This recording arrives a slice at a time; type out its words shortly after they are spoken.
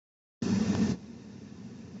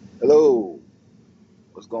Hello,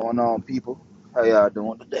 what's going on, people? How y'all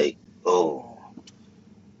doing today? Oh,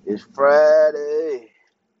 it's Friday.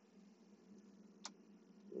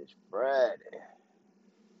 It's Friday,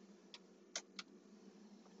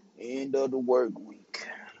 end of the work week.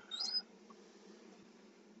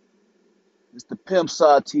 It's the Pimp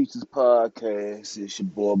Side Teachers Podcast. It's your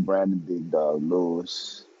boy Brandon Big Dog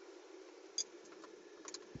Lewis.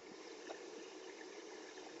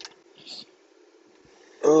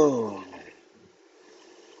 Oh,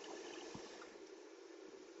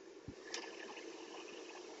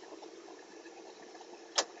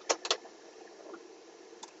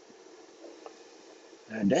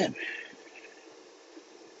 man, damn it.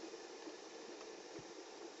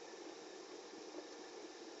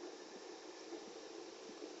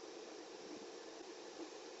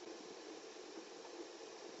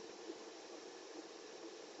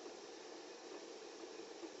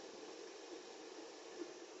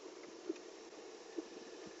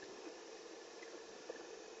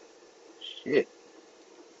 Shit.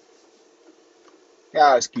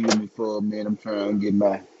 Y'all excuse me for a minute. I'm trying to get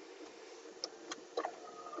my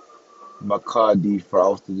car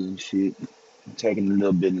defrosted and shit. Taking a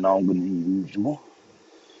little bit longer than usual.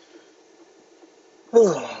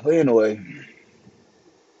 But anyway,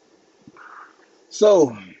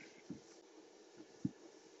 so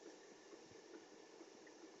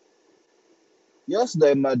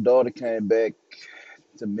yesterday my daughter came back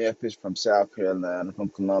to Memphis from South Carolina, from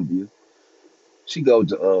Columbia. She goes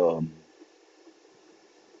to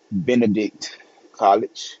Benedict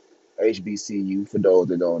College, HBCU, for those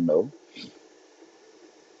that don't know.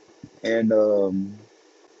 And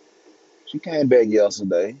she came back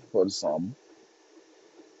yesterday for the summer.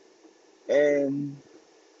 And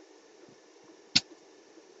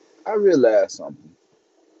I realized something.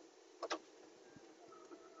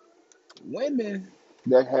 Women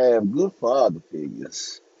that have good father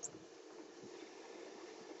figures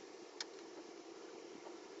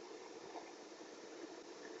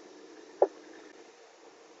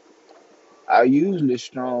are usually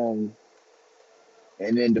strong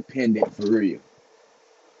and independent for real.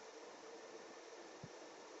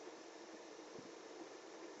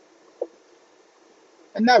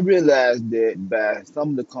 And I realized that by some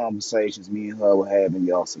of the conversations me and her were having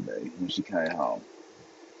yesterday when she came home.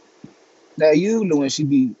 Now, usually when she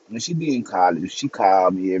be in college, she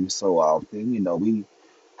called me every so often.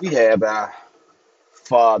 We have our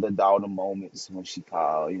father daughter moments when she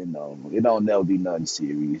called. It don't never be nothing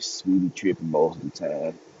serious. We be tripping most of the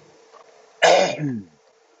time.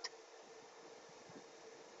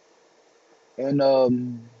 And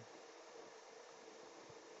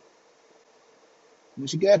when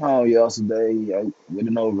she got home yesterday, I went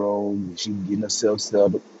in her room. She getting herself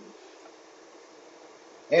settled,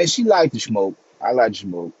 and she liked to smoke. I like to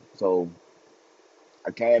smoke, so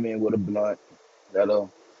I came in with a blunt, let her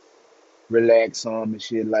relax some and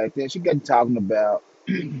shit like that. She got talking about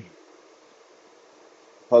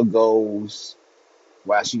her goals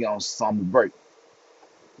while she on summer break.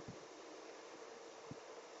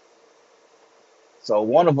 So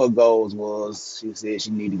one of her goals was she said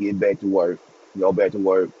she need to get back to work, go back to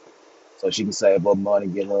work, so she can save up money,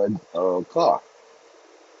 get her a car.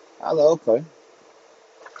 I was like, okay.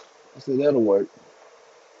 I said that'll work.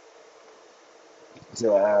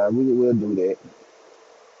 So we'll do that.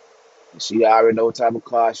 She already know what type of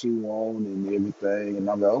car she want and everything, and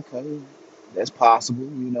I'm like, okay, that's possible.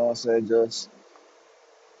 You know what I'm saying? Just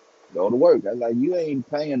go to work. I was like, you ain't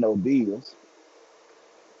paying no bills.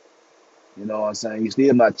 You know what I'm saying? You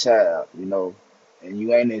still my child. And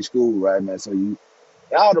you ain't in school right now, so you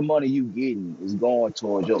all the money you getting is going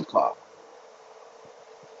towards your car.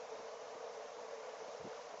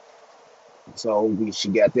 So she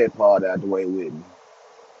got that part out the way with me.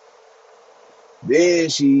 Then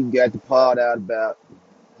she got the part out about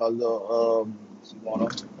her little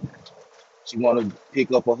she wanna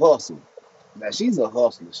pick up a hustle. Now she's a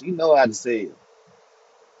hustler. She know how to sell,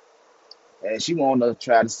 and she wanna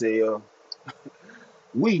try to sell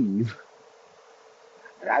weave.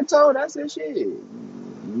 And I told her, I said, shit,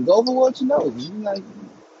 go for what you know.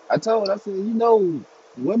 I told her, I said, women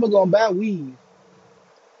gonna buy weave.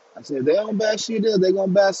 I said, if they don't buy shit else, they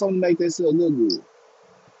gonna buy something to make themselves look good.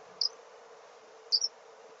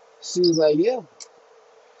 She was like, yeah.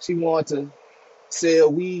 She wanted to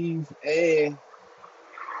sell weave and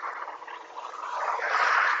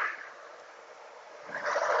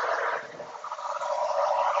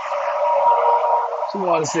she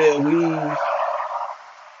wanted to sell weave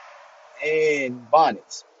and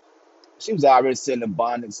bonnets. She was already selling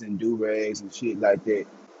bonnets and do rags and shit like that.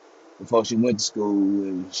 before she went to school,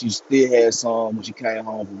 and she still had some when she came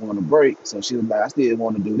home from on a break. So she was like, I still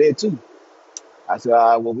want to do that too. I said, all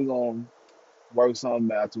right, well, we're gonna work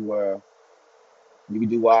something out to where you can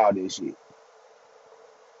do all this shit.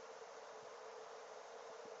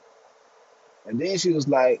 And then she was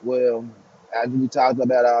like, well, after we talked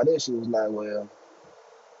about all this, she was like, well,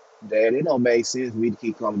 Dad, it don't make sense for me to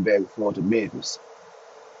keep coming back and forth to Memphis.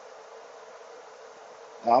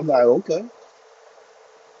 I'm like, okay.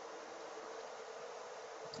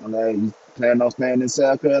 I'm like, you plan on staying in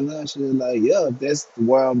South Carolina? She was like, yeah, if that's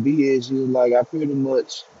where I'm be at. She was like, I pretty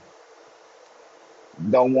much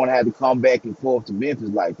don't want to have to come back and forth to Memphis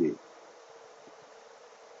like that.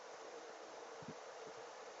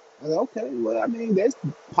 I said, okay, well, I mean, that's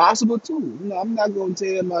possible too. I'm not gonna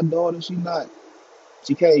tell my daughter she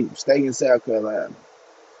can't stay in South Carolina.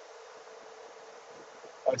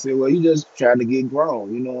 I said, well, you just trying to get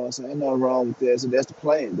grown, you know what I'm saying? Ain't nothing wrong with that. So that's the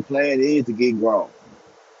plan. The plan is to get grown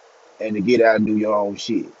and to get out and do your own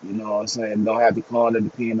shit. You know what I'm saying? Don't have to call and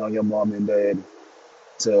depend on your mom and dad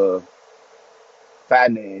to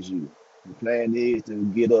finance you. The plan is to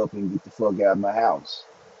get up and get the fuck out of my house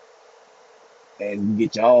and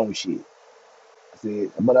get your own shit. I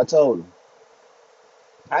said, but I told her,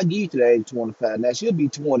 I give you to the age of 25. Now she'll be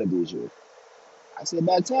 20 this year. I said,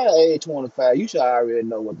 by the time age 25, you should already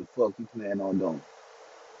know what the fuck you plan on doing.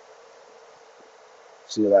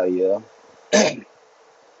 She was like, yeah.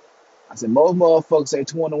 I said, most motherfuckers say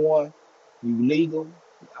 21, you legal.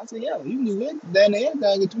 I said, yeah, you can do it. Down there,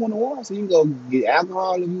 anything at 21. So you can go get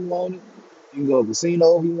alcohol if you want it. You can go to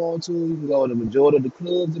casino if you want to. You can go to the majority of the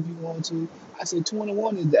clubs if you want to. I said,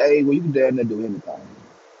 21 is the age where you can down there do anything.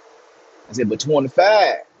 I said, but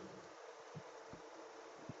 25,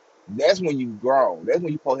 that's when you grown. That's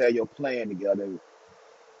when you supposed to have your plan together.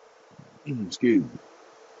 Excuse me.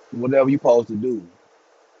 Whatever you supposed to do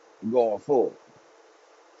going forward.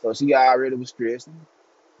 So she already was stressing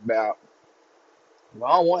about, well,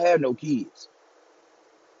 I don't want to have no kids.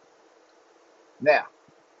 Now,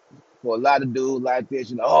 for a lot of dudes like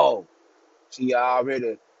this, oh, she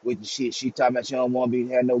already with the shit. She talking about she don't want to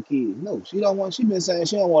be have no kids. No, she don't want. She been saying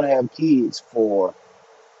she don't want to have kids for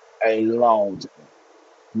a long time,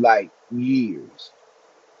 like years.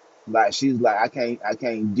 Like she's like, I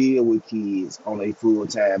can't deal with kids on a full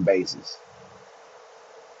time basis.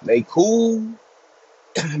 They cool,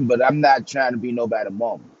 but I'm not trying to be nobody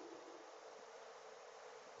mama.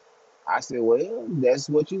 I said, well, that's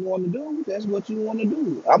what you want to do. That's what you want to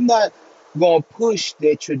do. I'm not gonna push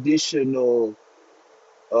that traditional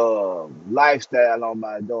lifestyle on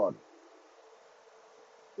my daughter.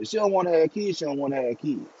 If she don't want to have kids, she don't want to have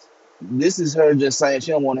kids. This is her just saying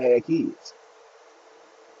she don't want to have kids.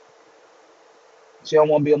 She don't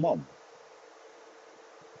want to be a mom.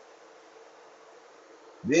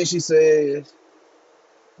 Then she says,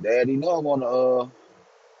 Daddy, no, I want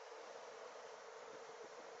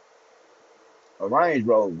a Range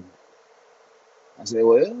Rover. I said,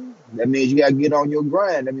 well, that means you got to get on your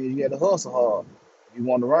grind. That means you got to hustle hard. You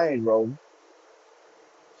want a Range Rover.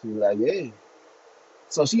 She was like, yeah.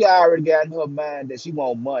 So she already got in her mind that she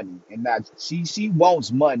want money and not she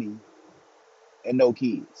wants money and no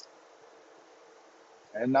kids.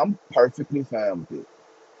 And I'm perfectly fine with it.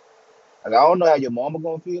 Like, I don't know how your mama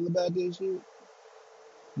gonna feel about this shit,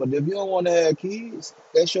 but if you don't want to have kids,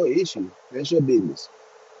 that's your issue. That's your business.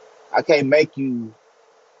 I can't make you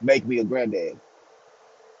make me a granddad.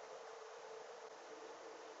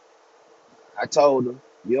 I told her,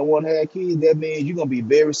 you don't want to have kids, that means you're gonna be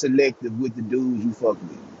very selective with the dudes you fuck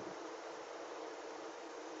with.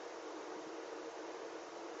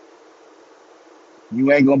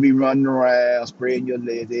 You ain't gonna be running around spreading your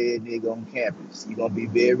legs every nigga on campus. You're gonna be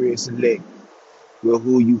very select with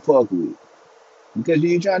who you fuck with. Because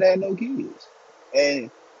you ain't trying to have no kids.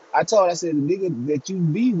 And I told her, I said, the nigga that you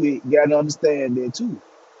be with gotta understand that too.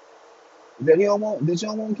 That you don't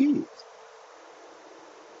want kids.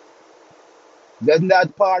 That's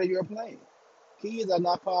not part of your plan. Kids are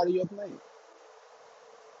not part of your plan.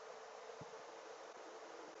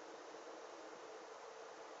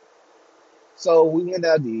 So we went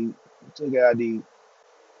out to eat, took out to eat,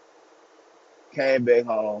 came back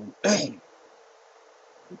home,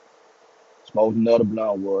 smoked another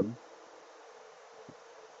blunt water.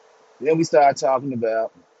 Then we started talking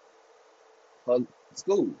about her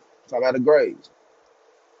school, talking about the grades.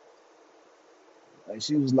 And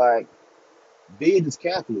she was like, business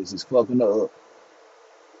calculus is fucking her up.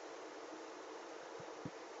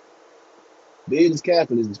 Business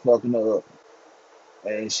calculus is fucking her up.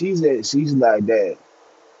 And she's like that.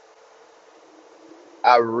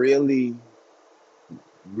 I really,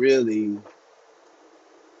 really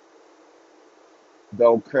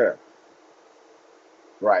don't care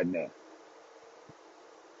right now.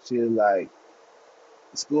 She's like,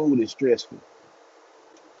 school is stressful.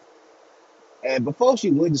 And before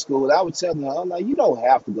she went to school, I was telling her, I'm like, you don't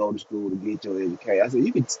have to go to school to get your education. I said,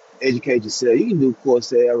 you can educate yourself. You can do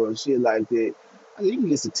Coursera and shit like that. I said, you can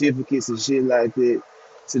get certificates and shit like that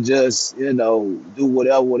to just, do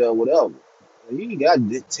whatever, whatever, whatever. And you ain't got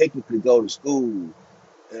to technically go to school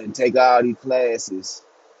and take all these classes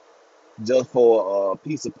just for a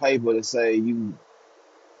piece of paper to say you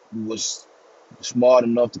was smart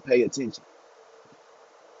enough to pay attention.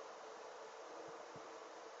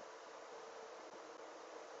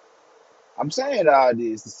 I'm saying all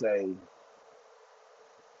this to say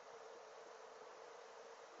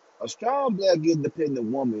a strong black independent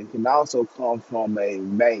woman can also come from a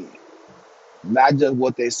man, not just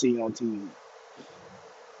what they see on TV,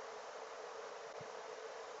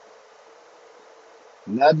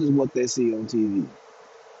 not just what they see on TV.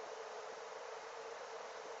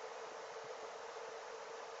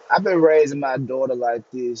 I've been raising my daughter like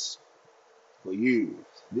this for years.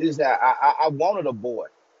 This is how I wanted a boy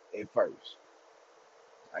at first.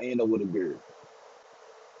 I ended up with a girl.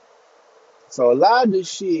 So a lot of the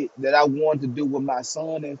shit that I wanted to do with my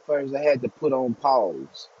son at first, I had to put on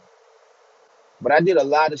pause. But I did a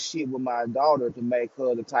lot of shit with my daughter to make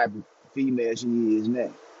her the type of female she is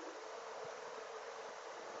now.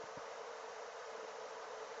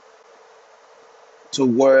 To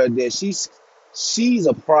where that she's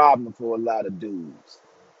a problem for a lot of dudes.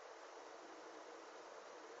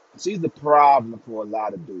 She's the problem for a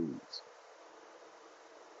lot of dudes.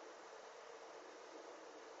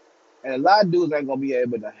 And a lot of dudes ain't gonna be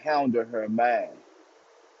able to handle her mind.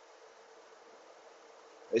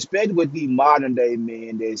 Especially with these modern day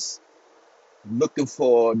men that's looking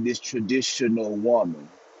for this traditional woman.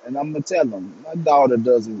 And I'm gonna tell them, my daughter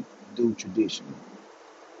doesn't do tradition.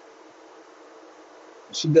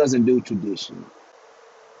 She doesn't do tradition.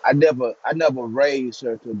 I never raised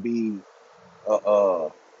her to be a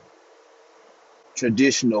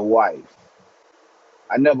traditional wife.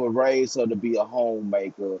 I never raised her to be a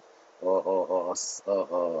homemaker or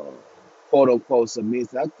quote unquote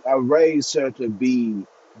submissive. I raised her to be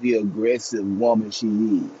the aggressive woman she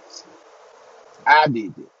is. I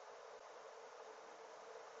did it.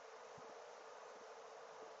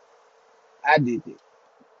 I did it.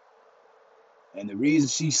 And the reason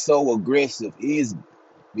she's so aggressive is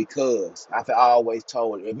because I've always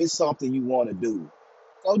told her if it's something you want to do,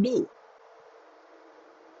 go do it.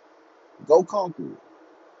 Go conquer it.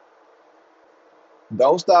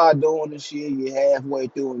 Don't start doing the shit you halfway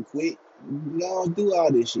through and quit. You don't do all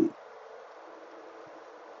this shit.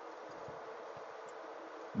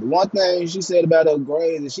 The one thing she said about her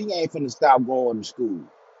grades is she ain't finna stop going to school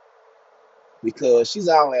because she's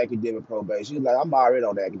on academic probation. She's like, I'm already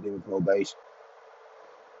on academic probation.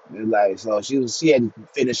 And like, so she had to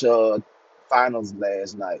finish her finals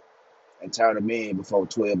last night and turn them in before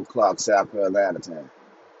 12 o'clock South Carolina time.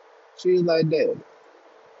 She was like, Dad,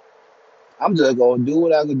 I'm just gonna do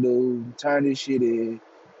what I can do, turn this shit in,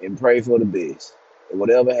 and pray for the best. And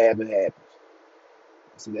whatever happens, happens.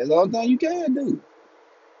 So that's the only thing you can do.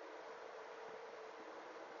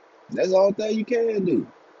 That's the only thing you can do.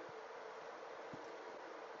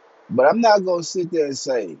 But I'm not gonna sit there and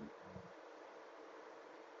say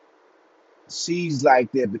she's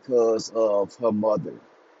like that because of her mother.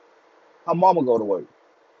 Her mama go to work.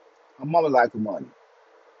 Her mama like her money.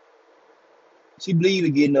 She believe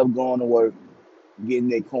in getting up, going to work, getting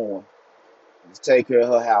that coin, to take care of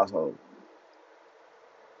her household.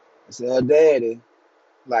 I said her daddy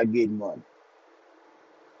like getting money.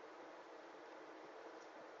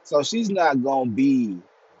 So she's not gonna be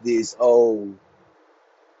this old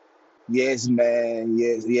yes man,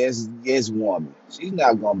 yes, yes, yes woman. She's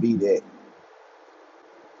not gonna be that.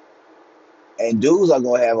 And dudes are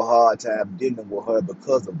gonna have a hard time dealing with her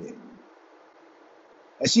because of that.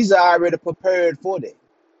 And she's already prepared for that.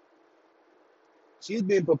 She's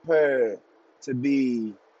been prepared to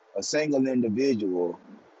be a single individual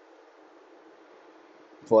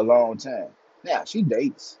for a long time. Now she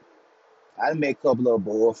dates. I done met a couple of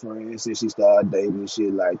boyfriends since she started dating and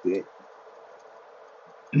shit like that.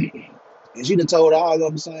 And she done told all of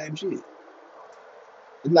them the same shit.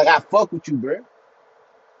 It's like I fuck with you, bro.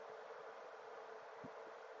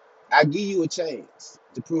 I give you a chance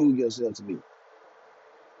to prove yourself to me.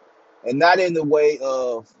 And not in the way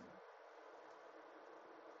of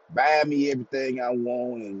buying me everything I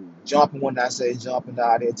want and jumping when I say jumping,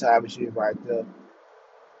 all that type of shit right there.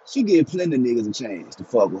 She give plenty of niggas a chance to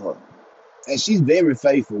fuck with her. And she's very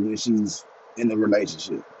faithful when she's in a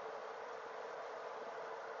relationship.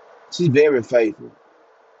 She's very faithful.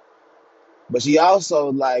 But she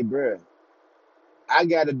also like, bruh, I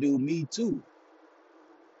gotta do me too.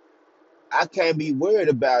 I can't be worried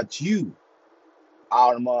about you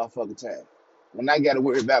all the motherfucking time. When I gotta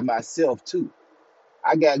worry about myself too.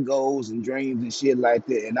 I got goals and dreams and shit like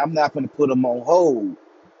that, and I'm not gonna put them on hold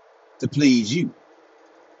to please you.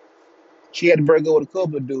 She had to break up with a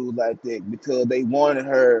couple of dudes like that because they wanted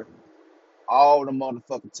her all the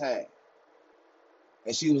motherfucking time.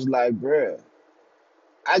 And she was like, bruh,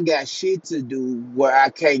 I got shit to do where I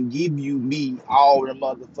can't give you me all the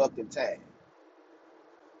motherfucking time.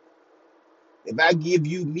 If I give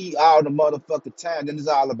you me all the motherfucking time, then it's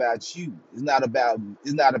all about you. It's not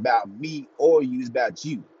about me or you, it's about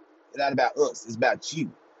you. It's not about us, it's about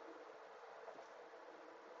you.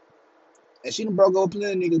 And she done broke up with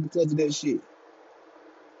plenty of niggas because of that shit.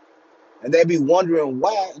 And they be wondering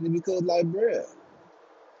why, and it's because like, bruh,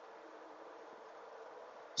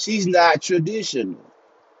 she's not traditional.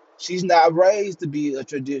 She's not raised to be a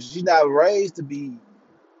tradition. She's not raised to be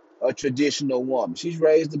a traditional woman. She's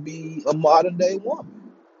raised to be a modern day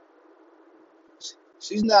woman.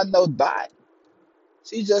 She's not no dot.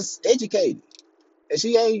 She's just educated. And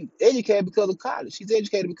she ain't educated because of college. She's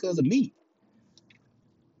educated because of me.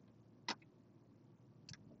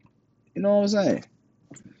 You know what I'm saying?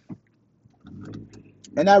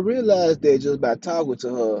 And I realized that just by talking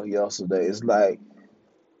to her yesterday, it's like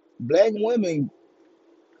black women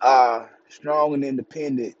are strong and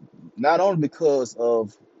independent, not only because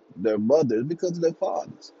of their mothers, because of their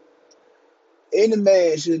fathers. Any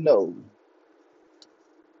man should know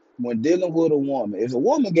when dealing with a woman, if a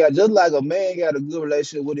woman got just like a man got a good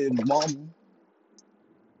relationship with his mama,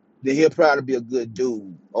 then he'll probably be a good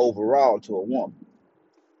dude overall to a woman.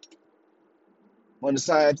 When the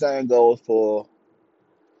same thing goes for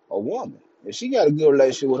a woman. If she got a good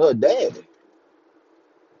relationship with her daddy,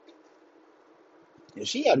 if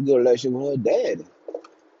she got a good relationship with her daddy,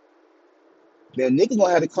 then nigga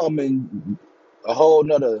gonna have to come in a whole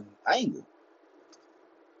nother angle.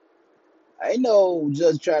 I ain't no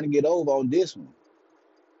just trying to get over on this one.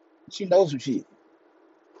 She knows some shit.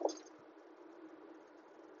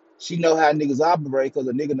 She know how niggas operate because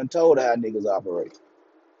a nigga done told her how niggas operate.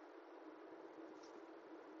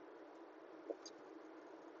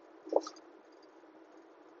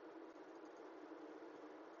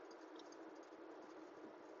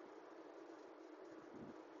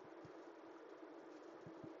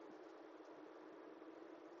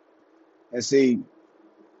 And see,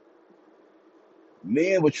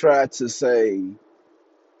 men would try to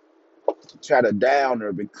down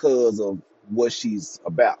her because of what she's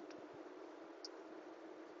about.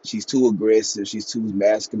 She's too aggressive, she's too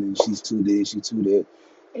masculine, she's too this, she's too that.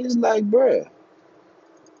 And it's like, bruh,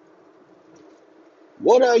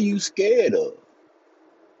 what are you scared of?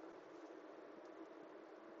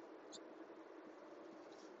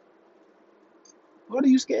 What are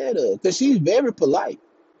you scared of? Because she's very polite.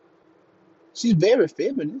 She's very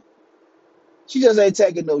feminine. She just ain't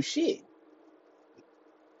taking no shit.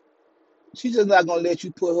 She's just not gonna let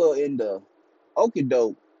you put her in the okie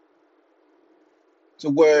doke to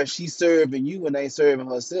where she's serving you and ain't serving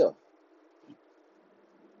herself.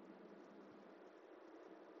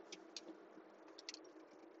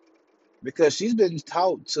 Because she's been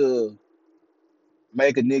taught to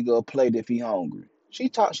make a nigga a plate if he hungry.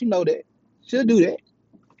 She know that. She'll do that.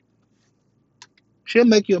 She'll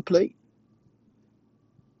make you a plate.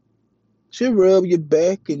 She'll rub your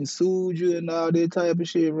back and soothe you and all that type of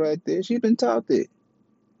shit right there. She been taught that.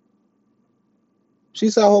 She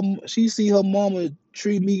see her mama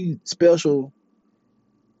treat me special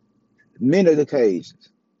many occasions.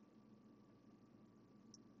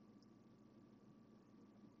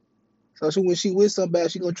 So when she with somebody,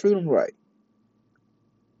 she gonna treat them right.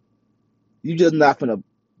 You just not gonna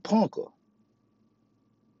punk her.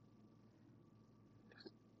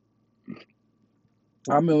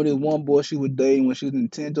 I remember this one boy she was dating when she was in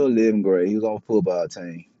 10th or 11th grade. He was on a football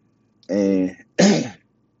team. And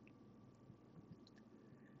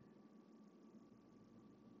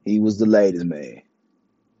he was the ladies' man.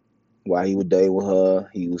 While he was dating with her,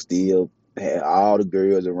 he was still had all the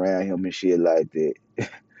girls around him and shit like that.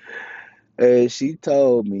 And she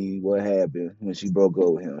told me what happened when she broke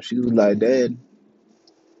up with him. She was like, Dad,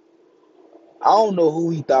 I don't know who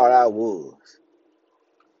he thought I was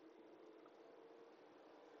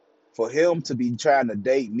for him to be trying to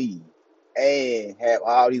date me and have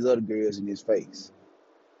all these other girls in his face.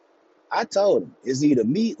 I told him it's either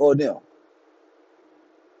me or them.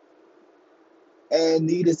 And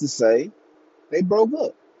needless to say, they broke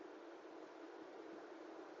up.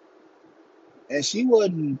 And she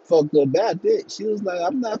wasn't fucked up about that. She was like,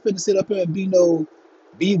 I'm not finna sit up here and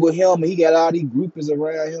be with him and he got all these groupies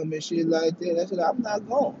around him and shit like that. I said, I'm not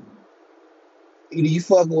going. Either you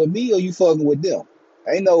fucking with me or you fucking with them.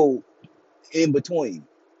 Ain't no in between.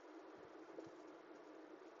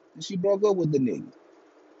 And she broke up with the nigga.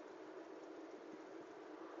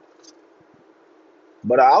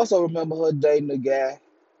 But I also remember her dating a guy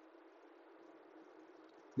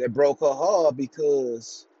that broke her heart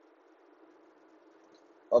because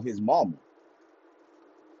of his mama.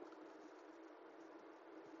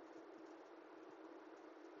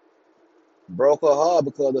 Broke her heart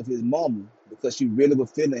because of his mama, because she really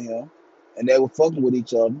was feeling him and they were fucking with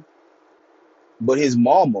each other. But his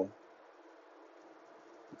mama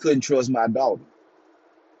couldn't trust my daughter.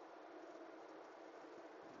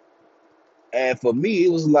 And for me,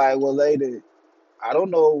 it was like, well, lady, I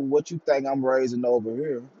don't know what you think I'm raising over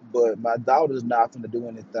here, but my daughter's not going to do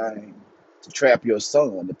anything to trap your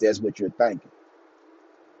son if that's what you're thinking.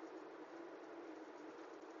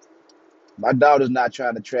 My daughter's not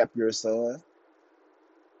trying to trap your son.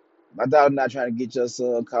 My daughter's not trying to get your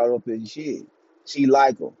son caught up in shit. She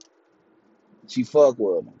like him. She fuck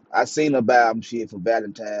with him. I seen her buy him shit for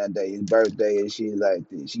Valentine's Day, his birthday and shit like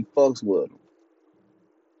this. She fucks with him.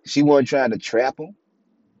 She wasn't trying to trap him.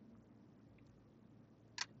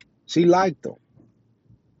 She liked him.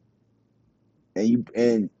 And you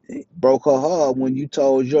and it broke her heart when you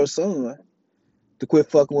told your son to quit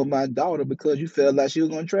fucking with my daughter because you felt like she was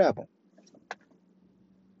gonna trap him.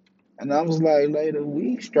 And I was like, later,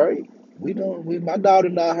 we straight. We don't we my daughter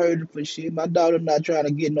not hurting for shit. My daughter not trying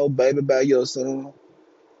to get no baby by your son.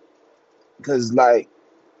 Cause like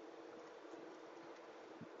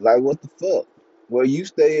what the fuck? Where you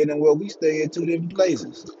stay in and where we stay in two different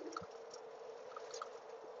places.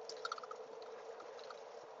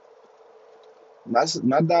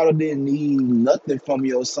 My daughter didn't need nothing from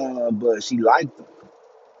your son, but she liked him.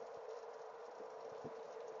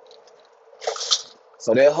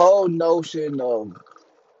 So that whole notion of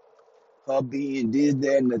her being this,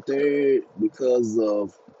 that, and the third because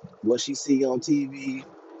of what she see on TV,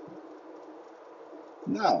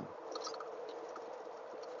 no.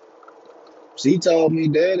 She told me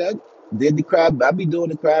that I did the cry. I be doing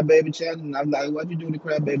the crybaby challenge, and I'm like, "What you doing the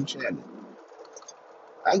crybaby challenge?"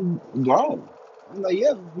 I'm grown. I'm like,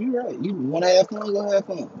 "Yeah, you right. You want to have fun? Go have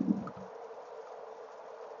fun."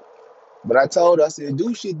 But I told her, I said,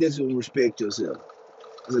 "Do shit that will respect yourself."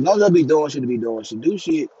 I said, "Don't just be doing shit to be doing shit. Do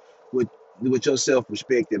shit with with your self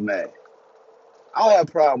respect in mind." I don't have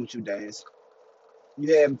a problem with you dancing.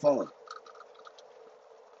 You having fun.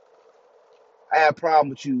 I have a problem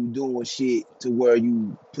with you doing shit to where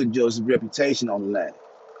you put your reputation on the line.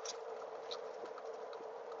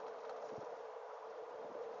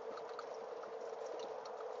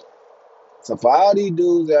 So for all these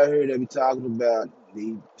dudes out here that be talking about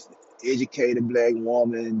the educated black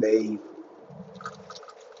woman, they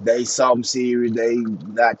something serious, they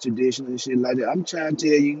not traditional and shit like that. I'm trying to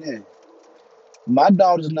tell you now. My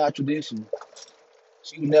daughter's not traditional.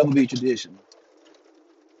 She will never be traditional.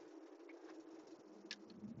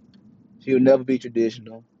 She will never be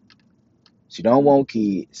traditional. She don't want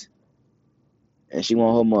kids. And she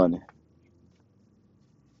want her money.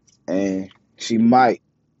 And she might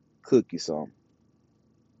cook you something.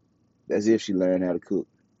 That's if she learn how to cook.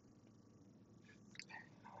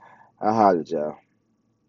 I hollered y'all.